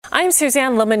I'm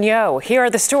Suzanne Lemonnier. Here are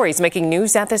the stories making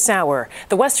news at this hour.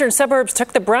 The western suburbs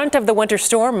took the brunt of the winter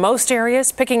storm, most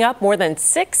areas picking up more than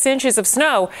 6 inches of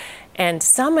snow, and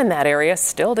some in that area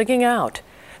still digging out.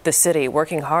 The city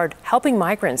working hard helping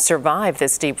migrants survive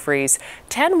this deep freeze.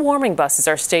 10 warming buses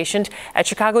are stationed at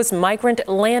Chicago's migrant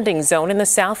landing zone in the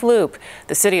South Loop.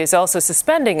 The city is also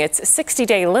suspending its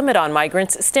 60-day limit on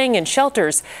migrants staying in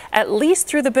shelters, at least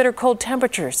through the bitter cold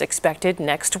temperatures expected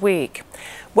next week.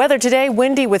 Weather today,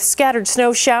 windy with scattered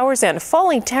snow showers and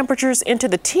falling temperatures into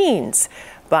the teens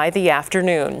by the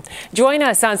afternoon. Join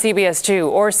us on CBS 2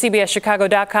 or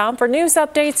CBSChicago.com for news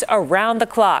updates around the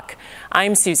clock.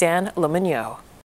 I'm Suzanne Lemonnier.